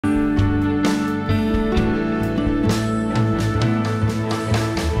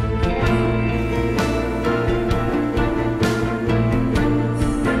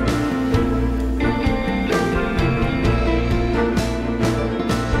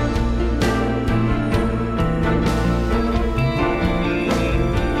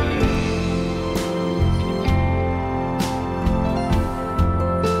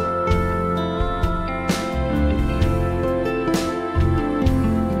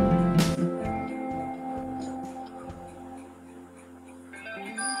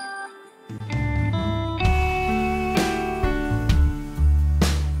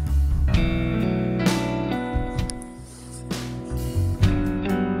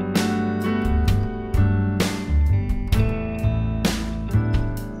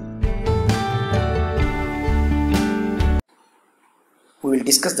will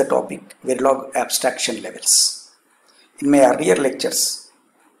discuss the topic Verilog Abstraction levels. In my earlier lectures,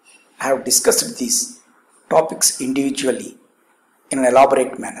 I have discussed these topics individually in an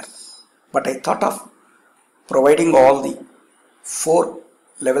elaborate manner, but I thought of providing all the 4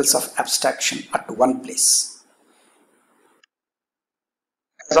 levels of abstraction at one place.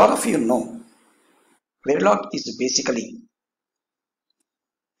 As all of you know, Verilog is basically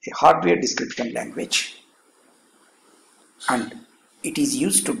a hardware description language, and it is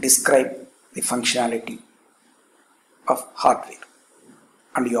used to describe the functionality of hardware.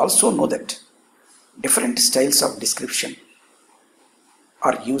 And you also know that different styles of description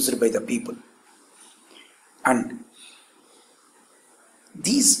are used by the people, and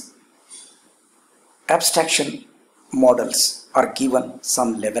these abstraction models are given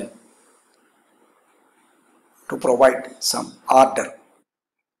some level to provide some order.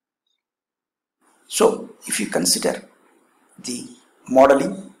 So if you consider the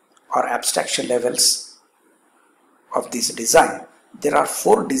modeling or abstraction levels of this design, there are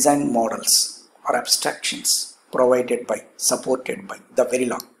 4 design models or abstractions supported by the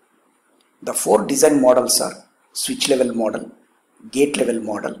Verilog. The 4 design models are switch level model, gate level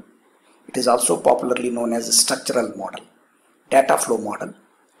model, it is also popularly known as a structural model, data flow model,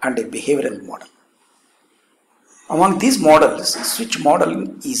 and a behavioral model. Among these models, switch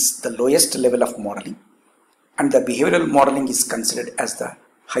modeling is the lowest level of modeling, and the behavioral modeling is considered as the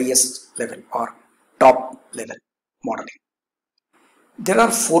highest level or top level modeling. There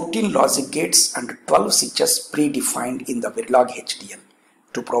are 14 logic gates and 12 switches predefined in the Verilog HDL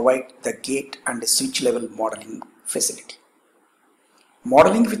to provide the gate and switch level modeling facility.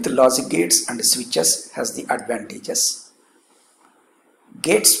 Modeling with logic gates and switches has the advantages.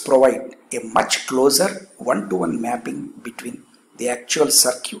 Gates provide a much closer one-to-one mapping between the actual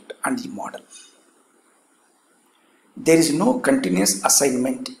circuit and the model. There is no continuous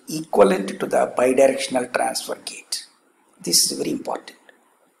assignment equivalent to the bidirectional transfer gate. This is very important,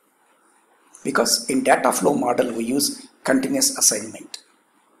 because in data flow model we use continuous assignment.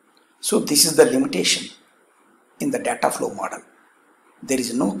 So this is the limitation in the data flow model. There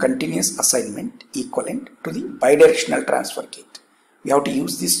is no continuous assignment equivalent to the bidirectional transfer gate. We have to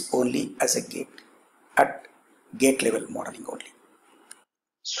use this only as a gate at gate level modeling only.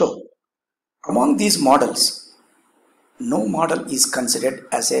 So among these models, no model is considered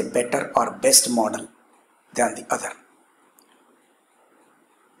as a better or best model than the other.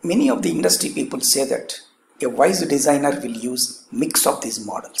 Many of the industry people say that a wise designer will use mix of these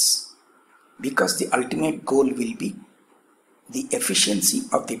models, because the ultimate goal will be the efficiency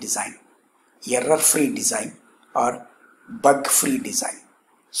of the design, error-free design or bug-free design.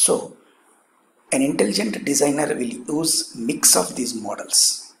 So an intelligent designer will use mix of these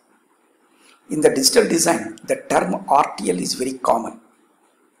models. In the digital design, the term RTL is very common,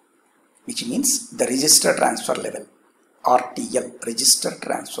 which means the register transfer level. RTL, register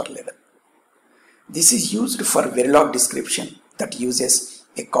transfer level. This is used for Verilog description that uses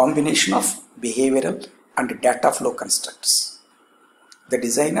a combination of behavioral and data flow constructs. The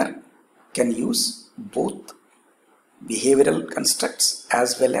designer can use both behavioral constructs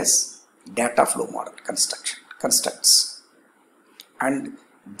as well as data flow model constructs, and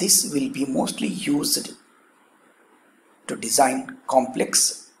this will be mostly used to design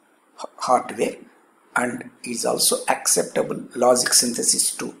complex hardware, and is also acceptable logic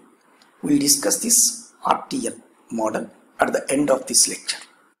synthesis too. We will discuss this RTL model at the end of this lecture.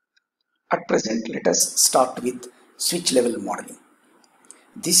 At present, let us start with switch level modeling.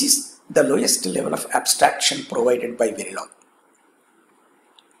 This is the lowest level of abstraction provided by Verilog.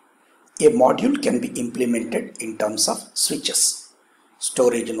 A module can be implemented in terms of switches,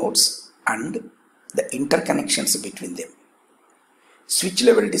 storage nodes, and the interconnections between them. Switch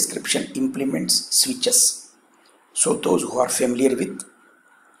level description implements switches. So those who are familiar with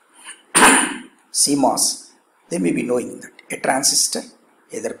CMOS, they may be knowing that a transistor,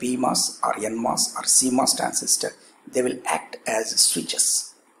 either PMOS or NMOS or CMOS transistor, they will act as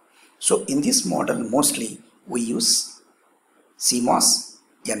switches. So in this model, mostly we use CMOS,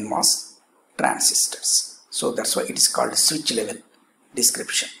 NMOS transistors. So that's why it is called switch level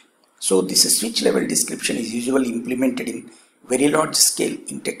description. So this switch level description is usually implemented in very large scale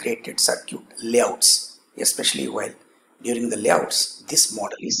integrated circuit layouts, especially while during the layouts this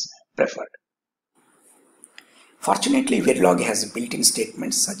model is preferred. Fortunately, Verilog has built-in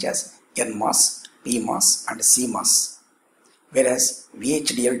statements such as NMOS, PMOS and CMOS, whereas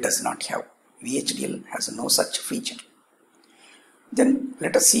VHDL does not have. VHDL has no such feature. Then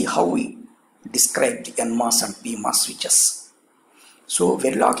let us see how we describe the NMOS and PMOS switches. So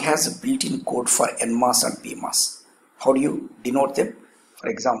Verilog has a built-in code for NMOS and PMOS. How do you denote them? For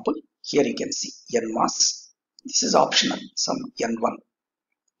example, here you can see nMOS. This is optional. Some n1,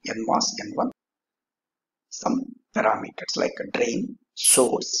 nMOS n1, some parameters like a drain,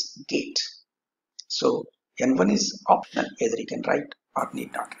 source, gate. So n1 is optional. Either you can write or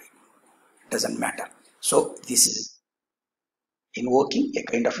need not write. Doesn't matter. So this is invoking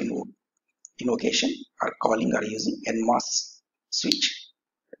a kind of invocation or calling or using nMOS switch,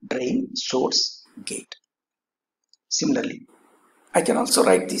 drain, source, gate. Similarly, I can also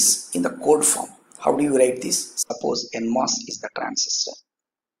write this in the code form. How do you write this? Suppose nMOS is the transistor.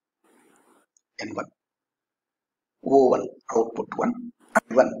 N1, O1 output 1,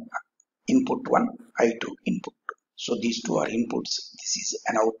 I1 input 1, I2 input 2. So these two are inputs. This is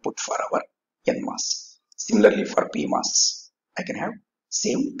an output for our nMOS. Similarly for PMOS, I can have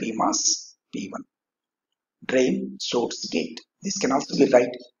same PMOS, P1. Drain, source, gate. This can also be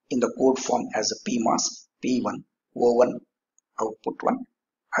write in the code form as a PMOS, P1, O1 output 1,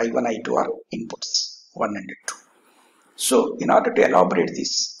 I1, I2 are inputs 1 and 2. So in order to elaborate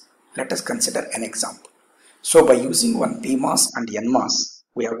this, let us consider an example. So by using one PMOS and nMOS,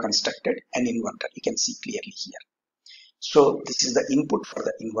 we have constructed an inverter. You can see clearly here. So this is the input for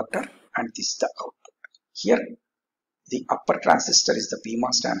the inverter and this is the output. Here the upper transistor is the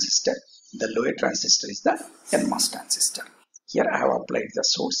PMOS transistor, the lower transistor is the nMOS transistor. Here I have applied the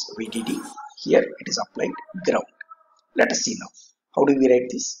source VDD, here it is applied ground. Let us see now. How do we write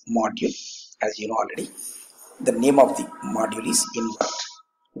this? Module, as you know already. The name of the module is invert.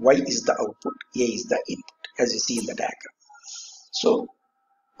 Y is the output, A is the input, as you see in the diagram. So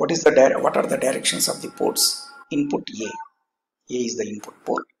what are the directions of the ports? Input A is the input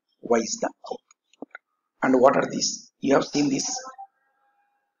port, Y is the output. And what are these? You have seen this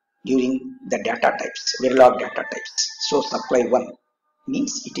during the data types, Verilog data types. So supply 1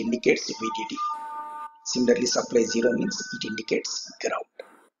 means it indicates VDD. Similarly, supply 0 means it indicates ground.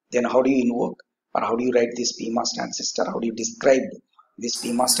 Then how do you invoke or how do you write this PMOS transistor? How do you describe this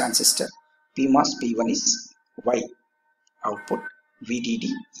PMOS transistor? PMOS P1 is Y output, VDD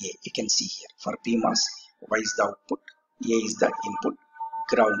A. You can see here for PMOS, Y is the output, A is the input,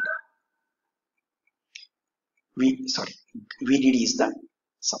 ground. VDD is the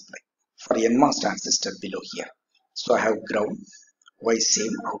supply. For nMOS transistor below here. So I have ground, Y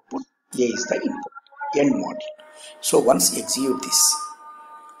same output, A is the input. End module. So once you execute this,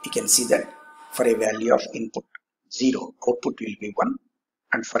 you can see that for a value of input 0, output will be 1,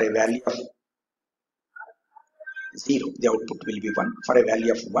 and for a value of 0, the output will be 1. For a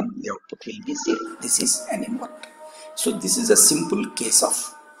value of 1, the output will be 0. This is an inverter. So this is a simple case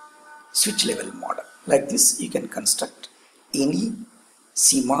of switch level model. Like this, you can construct any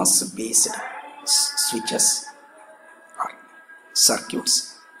CMOS based switches or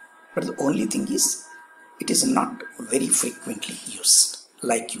circuits, but the only thing is it is not very frequently used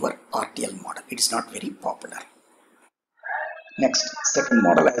like your RTL model. It is not very popular. Next, second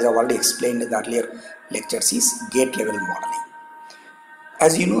model, as I have already explained in the earlier lectures, is gate level modeling.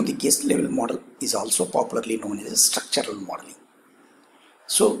 As you know, the gate level model is also popularly known as structural modeling.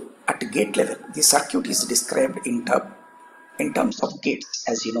 So at gate level, the circuit is described in terms of gates,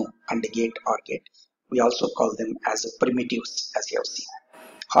 as you know, AND gate or gate. We also call them as primitives, as you have seen.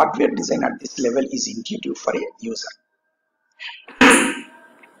 Hardware design at this level is intuitive for a user.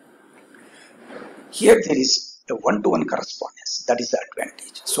 Here there is a one-to-one correspondence. That is the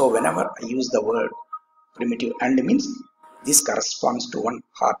advantage. So whenever I use the word primitive AND means this corresponds to one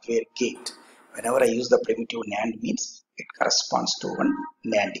hardware gate. Whenever I use the primitive NAND means it corresponds to one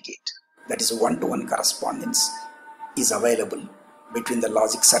NAND gate. That is one-to-one correspondence is available between the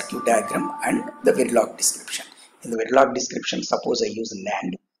logic circuit diagram and the Verilog description. In the Verilog description, suppose I use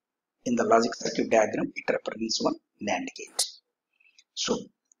NAND. In the logic circuit diagram, it represents one NAND gate. So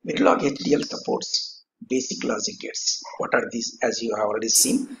Verilog HDL supports basic logic gates. What are these? As you have already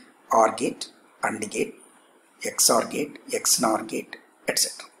seen, OR gate, AND gate, XOR gate, XNOR gate,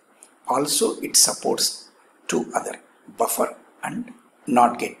 etc. Also, it supports two other buffer and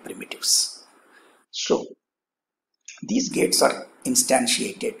NOT gate primitives. So these gates are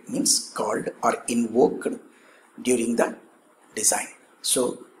instantiated, means called or invoked during the design.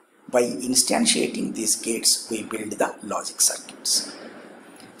 So by instantiating these gates, we build the logic circuits.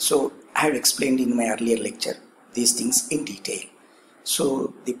 So I have explained in my earlier lecture these things in detail.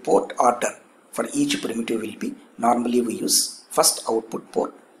 So the port order for each primitive will be, normally we use first output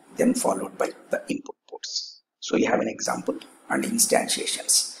port, then followed by the input ports. So you have an example and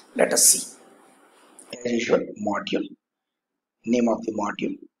instantiations. Let us see. As usual, module, name of the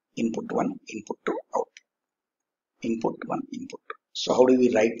module, input 1, input 2, output. Input 1, input 2. So how do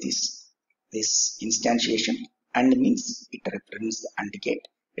we write this instantiation? And means it represents the AND gate.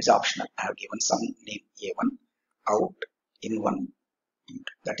 It's optional. I have given some name A1, out, in1,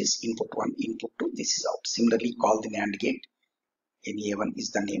 that is input 1, input 2, this is out. Similarly, call the NAND gate. In A1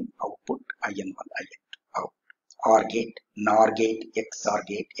 is the name, output, IN1, IN2, out. OR gate, NOR gate, XOR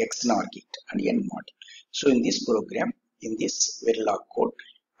gate, XNOR gate, and N mod. So in this program, in this Verilog code,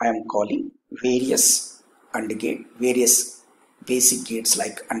 I am calling various AND gate, various basic gates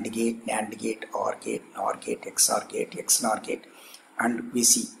like AND gate, NAND gate, OR gate, NOR gate, XOR gate, XNOR gate, and we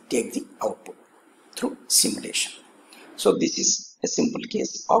take the output through simulation. So this is a simple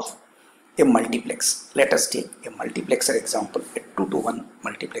case of a multiplex. Let us take a multiplexer example, a 2 to 1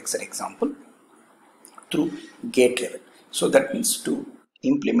 multiplexer example through gate level. So that means to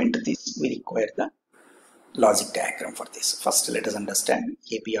implement this, we require the logic diagram for this. First, let us understand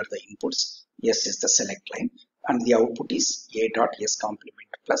AB are the inputs, S is the select line, and the output is A dot S complement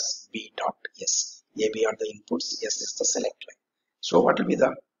plus B dot S. AB are the inputs, S is the select line. So what will be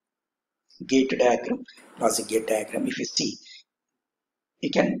the gate diagram, logic gate diagram? If you see, you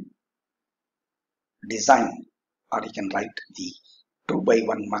can design or you can write the 2 by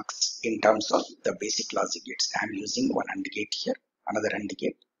 1 mux in terms of the basic logic gates. I am using one AND gate here, another AND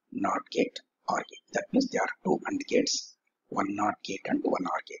gate, NOT gate, OR gate. That means there are 2 AND gates, one NOT gate and one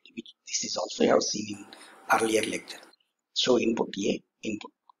OR gate, which this is also you have seen in earlier lecture. So input A,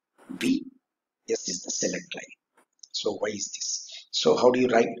 input B, S is the select line. So why is this? So how do you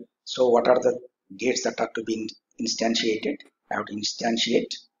write? So what are the gates that are to be instantiated? I have to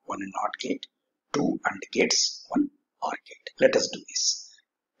instantiate one NOT gate, 2 AND gates, one OR gate. Let us do this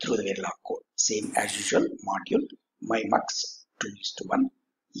through the Verilog code. Same as usual, module, my mux 2:1,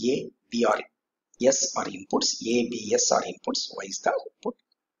 A, B or S are inputs, A, B, S are inputs, Y is the output.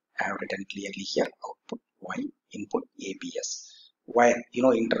 I have written clearly here, output, Y, input, A, B, S. Where,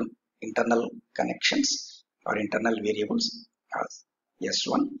 internal connections or internal variables as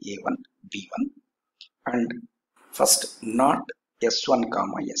S1, A1, B1, and first not S1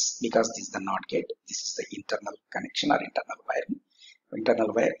 comma S, because this is the NOT gate, this is the internal connection or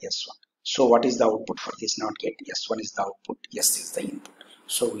internal wire S1. So what is the output for this NOT gate? S1 is the output, S is the input.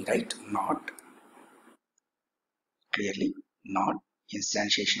 So we write NOT, clearly NOT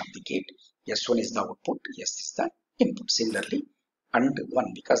instantiation of the gate, S1 is the output, S is the input. Similarly, AND 1,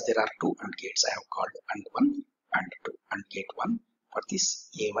 because there are 2 AND gates, I have called AND 1, AND 2, AND gate 1. For this,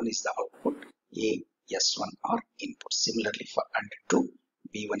 A1 is the output, A, S1 are input. Similarly for AND 2,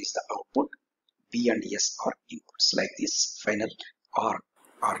 B1 is the output, B and S are inputs. Like this, final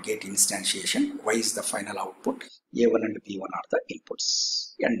OR gate instantiation, Y is the final output, A1 and B1 are the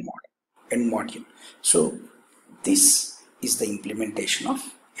inputs, end module. So this is the implementation of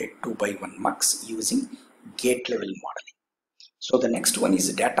a 2 by 1 mux using gate level modeling. So the next one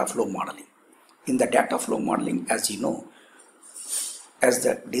is data flow modeling. In the data flow modeling, as you know, as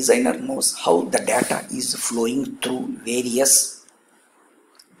the designer knows how the data is flowing through various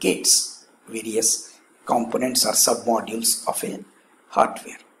gates, various components or submodules of a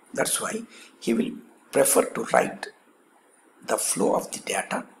hardware. That's why he will prefer to write the flow of the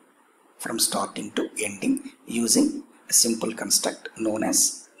data from starting to ending using a simple construct known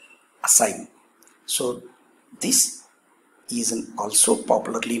as assign. So this is also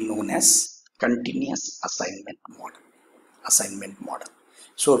popularly known as continuous assignment model.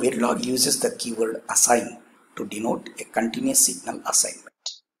 So Verilog uses the keyword assign to denote a continuous signal assignment.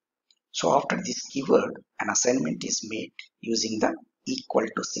 So after this keyword, an assignment is made using the equal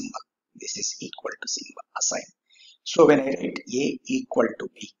to symbol. This is equal to symbol, assign. So when I write A equal to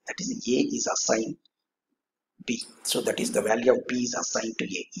B, that is A is assigned B. So that is the value of B is assigned to A.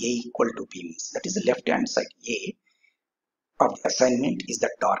 A equal to B means that is the left hand side. A of the assignment is the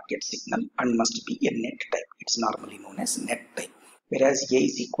target signal and must be a net type. It's normally known as net type. Whereas A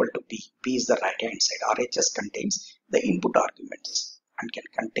is equal to B. B is the right hand side. RHS contains the input arguments and can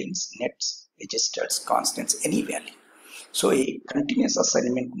contain nets, registers, constants, any value. So a continuous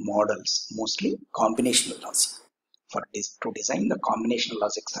assignment models mostly combinational logic. For this, to design the combinational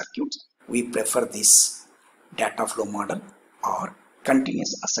logic circuits, we prefer this data flow model or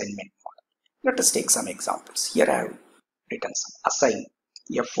continuous assignment model. Let us take some examples. Here I have written some assign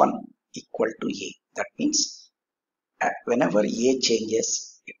F1 equal to A. That means whenever A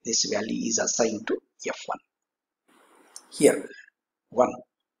changes, this value is assigned to F1. Here 1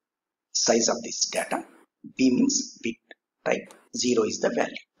 size of this data, B means bit type, 0 is the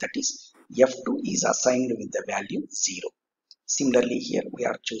value, that is F2 is assigned with the value 0. Similarly here we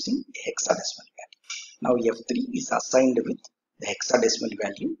are choosing a hexadecimal value. Now F3 is assigned with the hexadecimal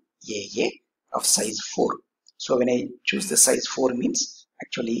value AA of size 4. So when I choose the size 4 means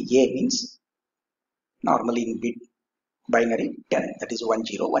actually A means Normally in bit binary 10, that is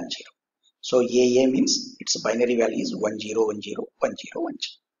 1010. So AA means its binary value is 10101010.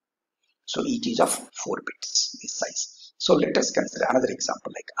 So each is of 4 bits this size. So let us consider another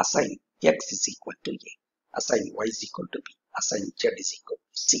example like assign x is equal to a, assign y is equal to b, assign z is equal to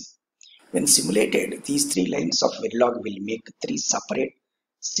c. When simulated, these 3 lines of Verilog will make 3 separate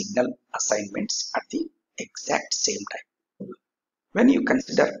signal assignments at the exact same time. When you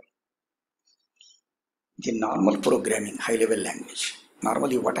consider the normal programming high-level language,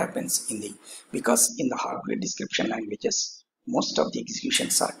 normally what happens because in the hardware description languages, most of the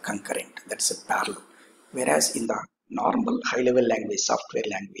executions are concurrent, that's a parallel. Whereas in the normal high-level language, software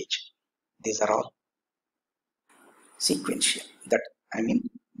language, these are all sequential.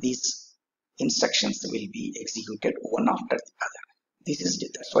 These instructions will be executed one after the other.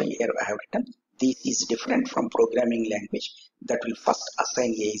 That's why here I have written this is different from programming language that will first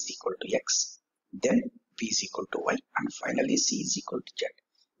assign a is equal to x, then b is equal to y, and finally c is equal to z.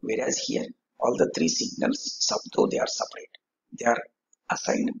 Whereas here all the 3 signals, though they are separate, they are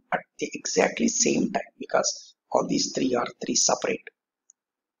assigned at the exactly same time because all these 3 are 3 separate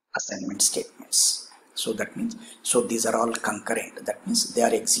assignment statements. So that means, these are all concurrent. That means they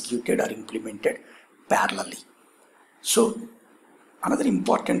are executed or implemented parallelly. So another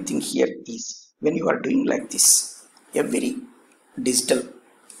important thing here is when you are doing like this, every digital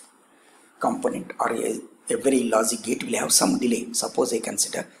component or every logic gate will have some delay. Suppose I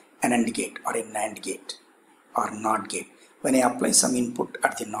consider an AND gate or a NAND gate or NOT gate. When I apply some input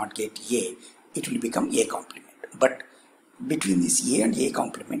at the NOT gate A, it will become A complement. But between this A and A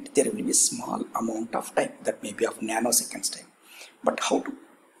complement, there will be a small amount of time, that may be of nanoseconds time. But how to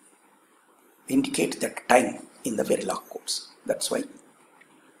indicate that time in the Verilog codes? That's why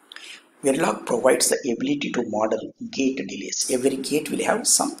Verilog provides the ability to model gate delays. Every gate will have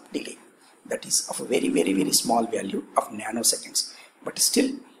some delay that is of a very, very, very small value of nanoseconds. But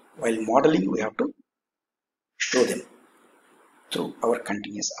still, while modeling, we have to show them through our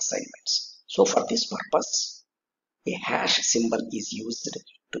continuous assignments. So for this purpose, a hash symbol is used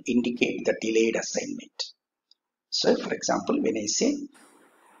to indicate the delayed assignment. So for example, when I say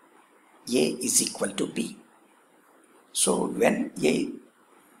A is equal to B, so when A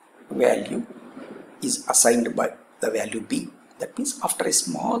value is assigned by the value B, that means after a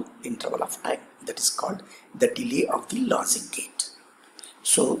small interval of time, that is called the delay of the logic gate.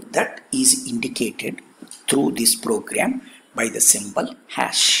 So that is indicated through this program by the symbol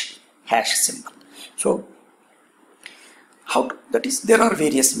hash symbol. So there are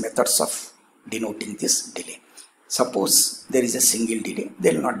various methods of denoting this delay. Suppose there is a single delay,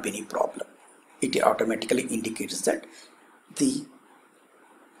 there will not be any problem. It automatically indicates that the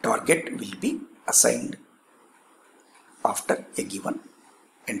target will be assigned after a given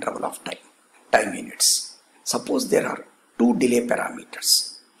interval of time units. Suppose there are 2 delay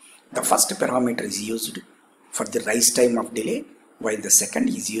parameters. The first parameter is used for the rise time of delay, while the second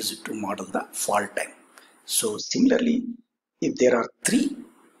is used to model the fall time. So similarly, if there are 3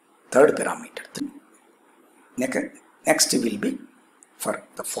 third parameter, next will be for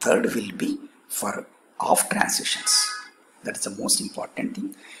the third will be for off transitions. That is the most important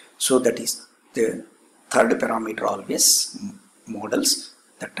thing. So that is the third parameter always models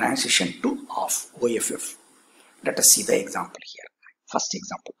the transition to off, OFF. Let us see the example here. First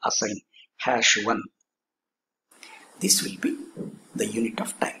example, assign #1. This will be the unit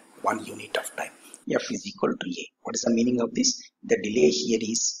of time, 1 unit of time. F is equal to A. What is the meaning of this? The delay here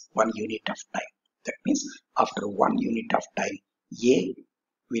is 1 unit of time. That means after 1 unit of time, A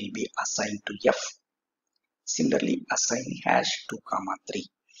will be assigned to F. Similarly, assign #2, 3.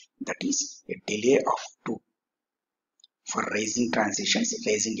 That is a delay of 2 for rising transitions,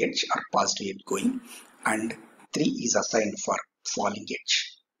 rising edge or positive edge going, and 3 is assigned for falling edge.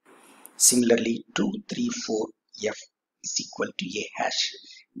 Similarly, 2, 3, 4, F is equal to A hash.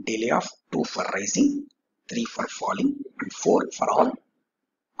 Delay of 2 for rising, 3 for falling, and 4 for all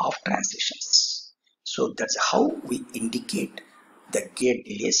off transitions. So that's how we indicate the gate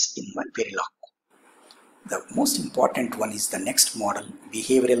delays in my Verilog. The most important one is the next model,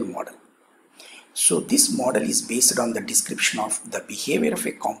 behavioral model. So this model is based on the description of the behavior of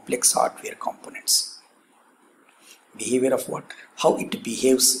a complex hardware components. Behavior of what? How it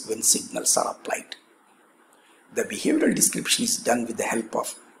behaves when signals are applied. The behavioral description is done with the help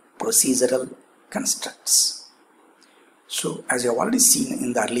of procedural constructs. So as you have already seen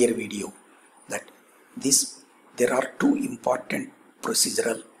in the earlier video that there are 2 important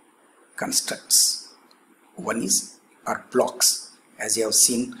procedural constructs. One is blocks. As you have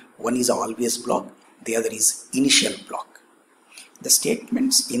seen, one is always block, the other is initial block. The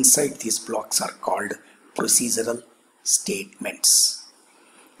statements inside these blocks are called procedural statements.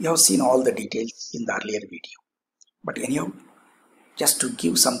 You have seen all the details in the earlier video, but anyhow, just to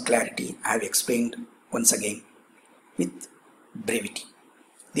give some clarity, I have explained once again with brevity.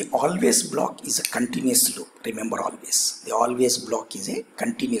 The always block is a continuous loop. Remember always. The always block is a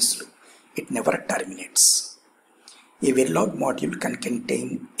continuous loop. It never terminates. A Verilog module can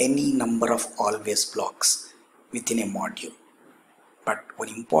contain any number of always blocks within a module. But one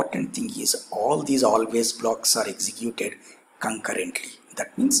important thing is all these always blocks are executed concurrently.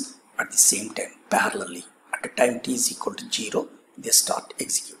 That means at the same time, parallelly. At the time t is equal to 0, they start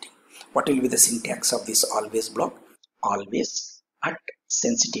executing. What will be the syntax of this always block? Always at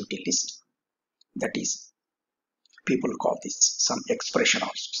sensitivity list. That is, people call this some expression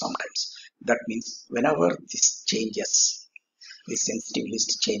also sometimes. That means whenever this changes, the sensitive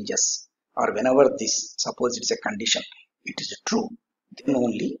list changes, or whenever this, suppose it's a condition, it is true, then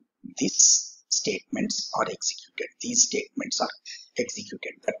only these statements are executed. These statements are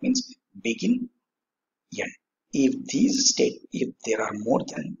executed. That means begin, end. If there are more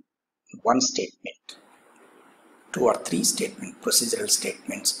than one statement, 2 or 3 procedural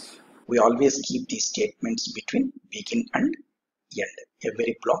statements, we always keep these statements between begin and end.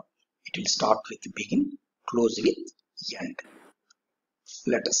 Every block, it will start with begin, close with end.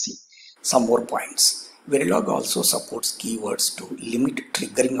 Let us see some more points. Verilog also supports keywords to limit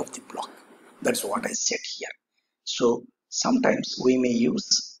triggering of the block. That's what I said here. So sometimes we may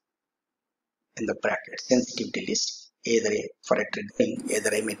use in the bracket sensitivity list, for a triggering,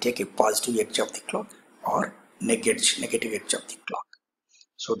 either I may take a positive edge of the clock or negative edge of the clock.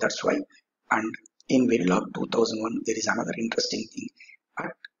 So that's why. And in Verilog 2001, there is another interesting thing.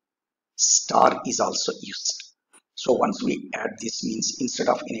 At star is also used. So once we add this, means instead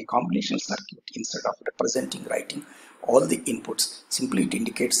of in a combinational circuit, instead of writing all the inputs, simply it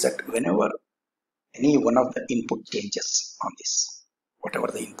indicates that whenever any one of the input changes on this, whatever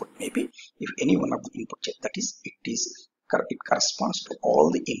the input may be, if any one of the input changes, that is, it corresponds to all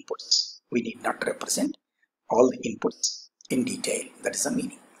the inputs. We need not represent all the inputs in detail. That is the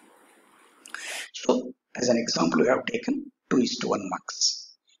meaning. So as an example, we have taken 2:1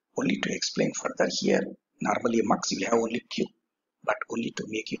 mux. Only to explain further here, normally mux will have only q, but only to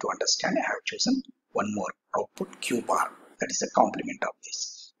make you to understand, I have chosen one more output, q bar. That is a complement of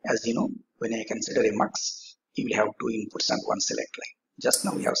this. As you know, when I consider a mux, you will have 2 inputs and 1 select line. Just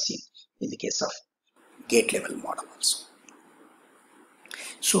now we have seen in the case of gate level model also.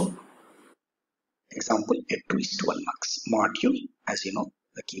 So example, a 2:1 mux module, as you know,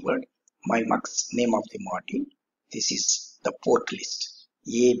 the keyword, my mux, name of the module. This is the port list.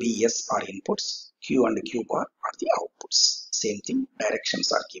 A, B, S are inputs, Q and Q bar are the outputs. Same thing,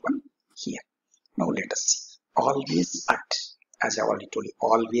 directions are given here. Now let us see. Always at, as I already told you,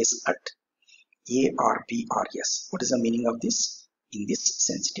 always at A or B or S. What is the meaning of this? In this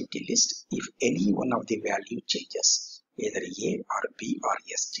sensitivity list, if any one of the value changes, either A or B or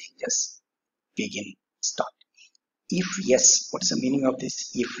S changes, begin, start. If yes, what is the meaning of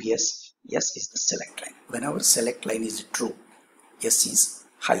this? If yes, yes is the select line. Whenever select line is true, S is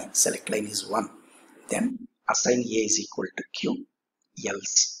high, select line is 1, then assign A is equal to Q,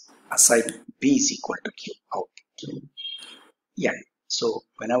 else assign B is equal to Q, output, end. So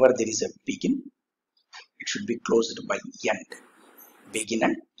whenever there is a begin, it should be closed by end, begin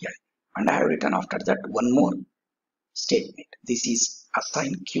and end. And I have written after that one more statement. This is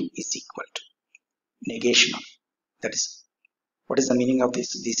assign Q is equal to negation of, that is, what is the meaning of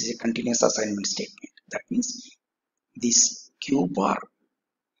this? This is a continuous assignment statement. That means this Q bar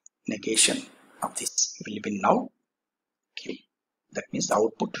negation of this will be now Q. That means the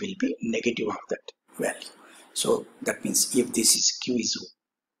output will be negative of that value. So that means if this is Q is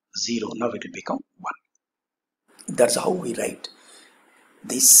 0, now it will become 1. That's how we write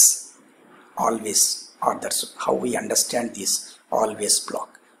this always, or that's how we understand this always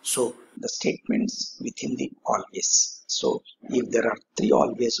block. So the statements within the always. So if there are 3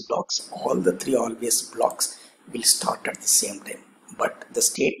 always blocks, all the 3 always blocks will start at the same time. But the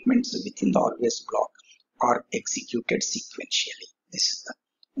statements within the always block are executed sequentially. This is the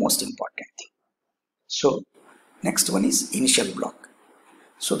most important thing. So next one is initial block.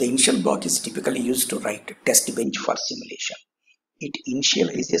 So the initial block is typically used to write test bench for simulation. It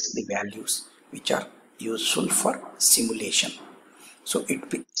initializes the values which are useful for simulation. So it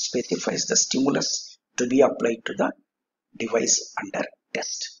specifies the stimulus to be applied to the device under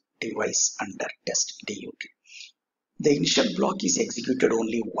test. Device under test, DUT. The initial block is executed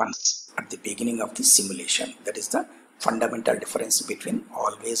only once at the beginning of the simulation. That is the fundamental difference between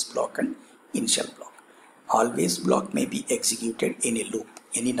always block and initial block. Always block may be executed in a loop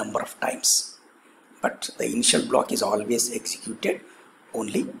any number of times, but the initial block is always executed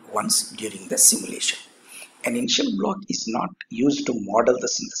only once during the simulation. An initial block is not used to model the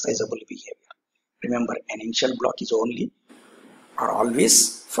synthesizable behavior. Remember, an initial block is only or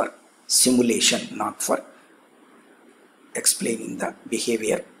always for simulation, not for explaining the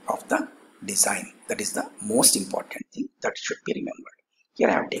behavior of the design. That is the most important thing that should be remembered. Here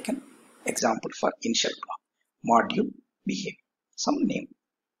I have taken example for initial block, module behavior, some name.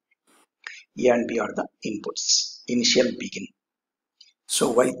 A and B are the inputs, initial begin.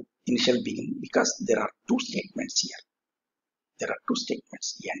 So why initial begin? Because there are two statements here. There are two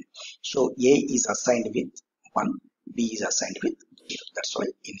statements and so A is assigned with 1, B is assigned with 0. That's why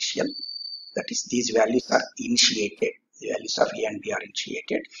initial, that is these values are initiated. The values of A and B are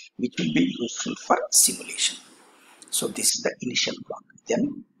initiated, which will be useful for simulation. So this is the initial block.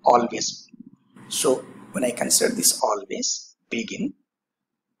 Then always. So when I consider this always begin,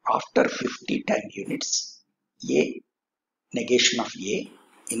 after 50 time units, A, negation of A,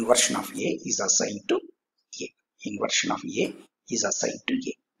 inversion of A is assigned to A. Inversion of A is assigned to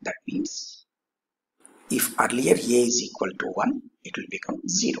A. That means if earlier A is equal to 1, it will become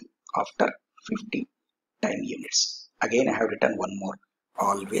 0 after 50 time units. Again I have written one more,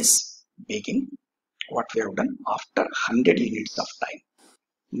 always begin. What we have done, after 100 units of time,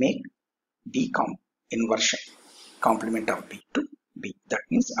 make B inversion, complement of B to B. That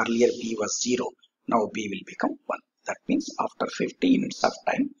means earlier B was 0, now B will become 1. That means after 50 units of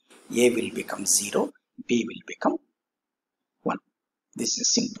time, A will become 0, B will become 1. This is a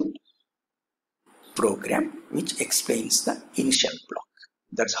simple program which explains the initial block.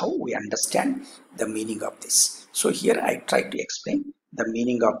 That's how we understand the meaning of this. So here I try to explain the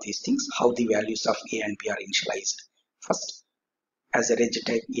meaning of these things, how the values of A and B are initialized. First, as a reg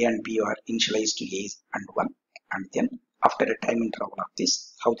type, A and B are initialized to A and 1, and then after a time interval of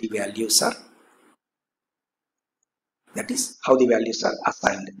this, how the values are, that is how the values are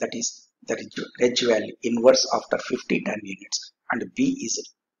assigned, that is the reg value inverse after 50 time units, and B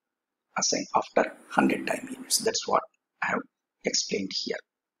is assigned after 100 time units. That's what I have explained here.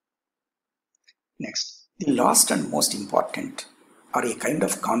 Next, the last and most important or a kind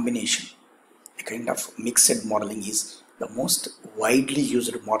of combination, a kind of mixed modeling is the most widely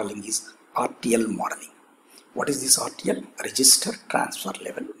used modeling is RTL modeling. What is this RTL? Register Transfer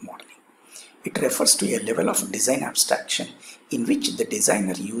Level Modeling. It refers to a level of design abstraction in which the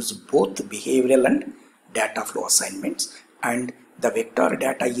designer uses both behavioral and data flow assignments, and the vector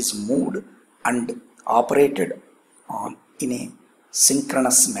data is moved and operated on in a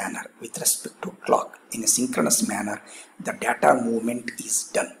synchronous manner with respect to clock. In a synchronous manner, the data movement is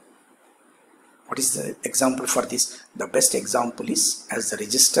done. What is the example for this? The best example is as the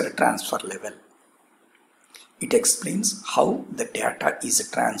register transfer level. It explains how the data is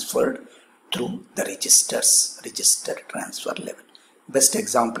transferred through the registers, register transfer level. Best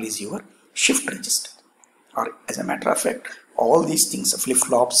example is your shift register, or as a matter of fact, all these things,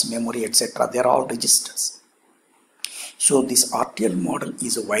 flip-flops, memory, etc., they are all registers. So this RTL model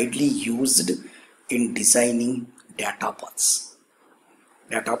is widely used in designing data paths.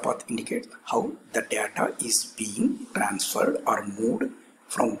 Data path indicates how the data is being transferred or moved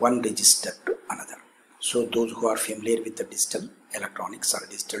from one register to another. So those who are familiar with the digital electronics or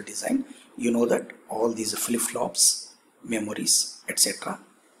digital design, you know that all these flip-flops, memories, etc.,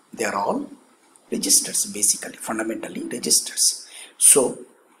 they are all registers, basically, fundamentally registers. So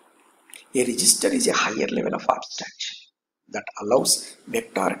a register is a higher level of abstraction that allows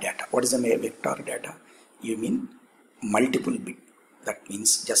vector data. What is a vector data? You mean multiple bit. That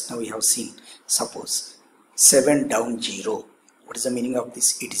means just now we have seen, suppose 7 down 0. What is the meaning of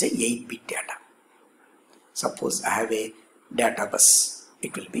this? It is a 8-bit data. Suppose I have a data bus,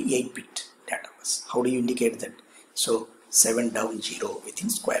 it will be 8-bit data bus. How do you indicate that? So 7 down 0 within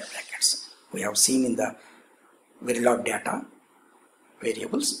square brackets. We have seen in the Verilog data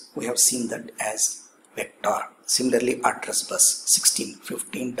variables, we have seen that as vector. Similarly, address bus 16,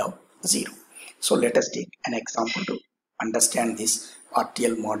 15 down 0. So let us take an example to understand this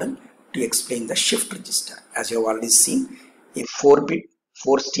RTL model to explain the shift register. As you have already seen, a 4-bit,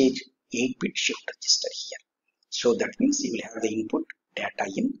 4-stage, 8-bit shift register here. So that means you will have the input data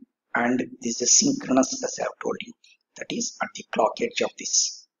in, and this is synchronous, as I have told you. That is at the clock edge of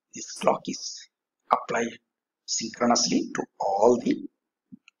this. This clock is applied synchronously to all the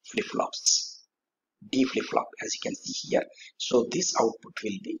flip-flops. D flip-flop, as you can see here. So this output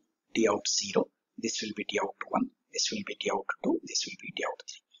will be D out 0, this will be D out 1, this will be D out 2, this will be D out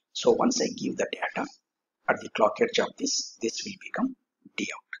 3. So once I give the data at the clock edge of this will become D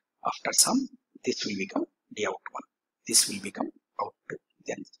out. After some, this will become D out 1, this will become out 2.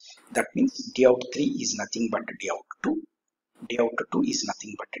 Then That means D out 3 is nothing but D out 2. D out 2 is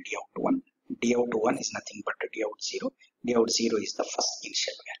nothing but D out 1. D out 1 is nothing but D out 0. D out 0 is the first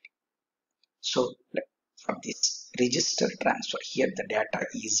initial value. So for this register transfer, here the data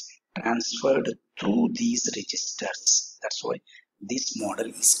is transferred through these registers. That's why this model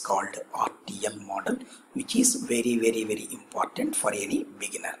is called RTL model, which is very, very, very important for any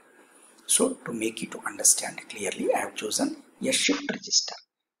beginner. So to make you to understand clearly, I have chosen a shift register.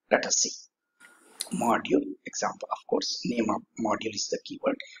 Let us see. Module example, of course, name of module is the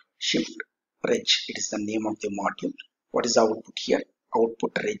keyword. Shift reg, it is the name of the module. What is the output here?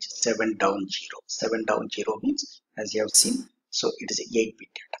 Output reg 7 down 0. 7 down 0 means, as you have seen, so it is a 8-bit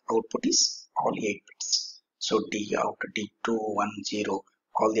data. Output is all 8 bits. So D out, D2, 1, 0,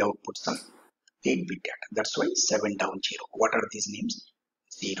 all the outputs are 8-bit data. That's why 7 down 0. What are these names?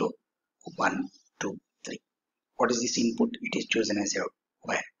 0, 1, 2, 3. What is this input? It is chosen as a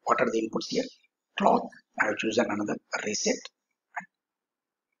wire. What are the inputs here? Clock. I have chosen another reset.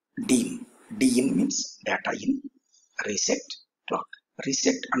 DIN. DIN means data in. Reset, clock.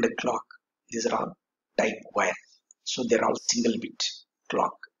 Reset and clock, these are all type wire. So they are all single bit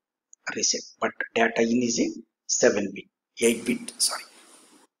clock reset. But data in is a 7-bit, 8-bit,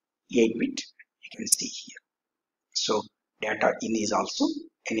 8-bit. You can see here. So data in is also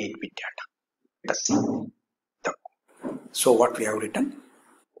an 8-bit data. Let us see. So what we have written,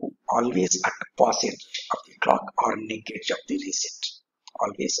 always at the pass edge of the clock or neck edge of the reset.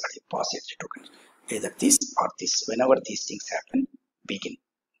 Always at the pass edge token. Either this or this. Whenever these things happen, begin.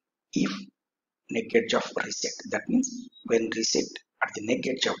 If neck edge of reset, that means when reset at the neck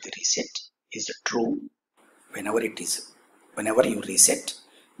edge of the reset is true, whenever you reset,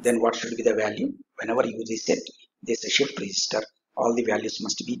 then what should be the value? Whenever you reset this shift register, all the values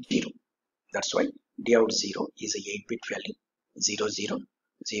must be 0. That's why D out 0 is a 8-bit value. 0, 0,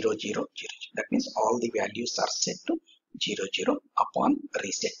 0, 0, 0. That means all the values are set to 0, 0 upon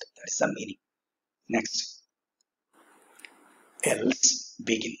reset. That is the meaning. Next, else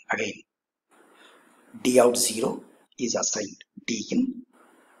begin. Again, D out 0 is assigned D in.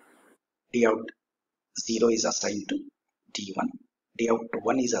 D out 0 is assigned to D1. D out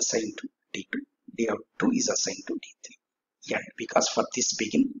 1 is assigned to D2. D out 2 is assigned to D3. End. Because for this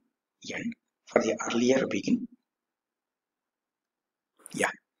begin, end. For the earlier begin,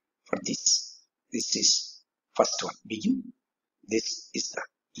 for this is first one, begin. This is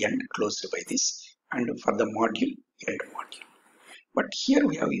the end closed by this. And for the module, end module. But here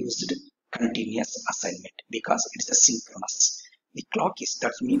we have used continuous assignment because it is a synchronous. The clock is,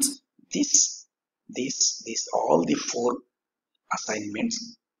 that means this, all the 4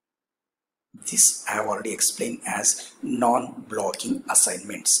 assignments. This I have already explained as non-blocking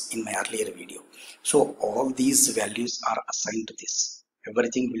assignments in my earlier video. So all these values are assigned to this.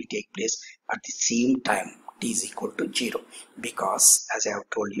 Everything will take place at the same time. T is equal to 0 because, as I have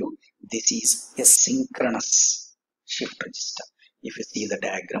told you, this is a synchronous shift register. If you see the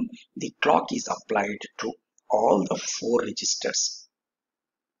diagram, the clock is applied to all the 4 registers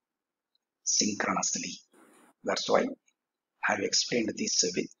synchronously. That's why I have explained this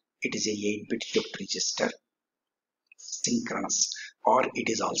with it is a 8-bit shift register, synchronous, or it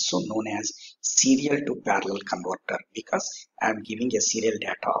is also known as serial to parallel converter because I am giving a serial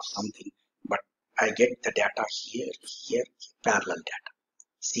data of something, but I get the data here, parallel data,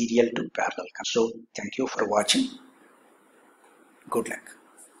 serial to parallel. So thank you for watching. Good luck.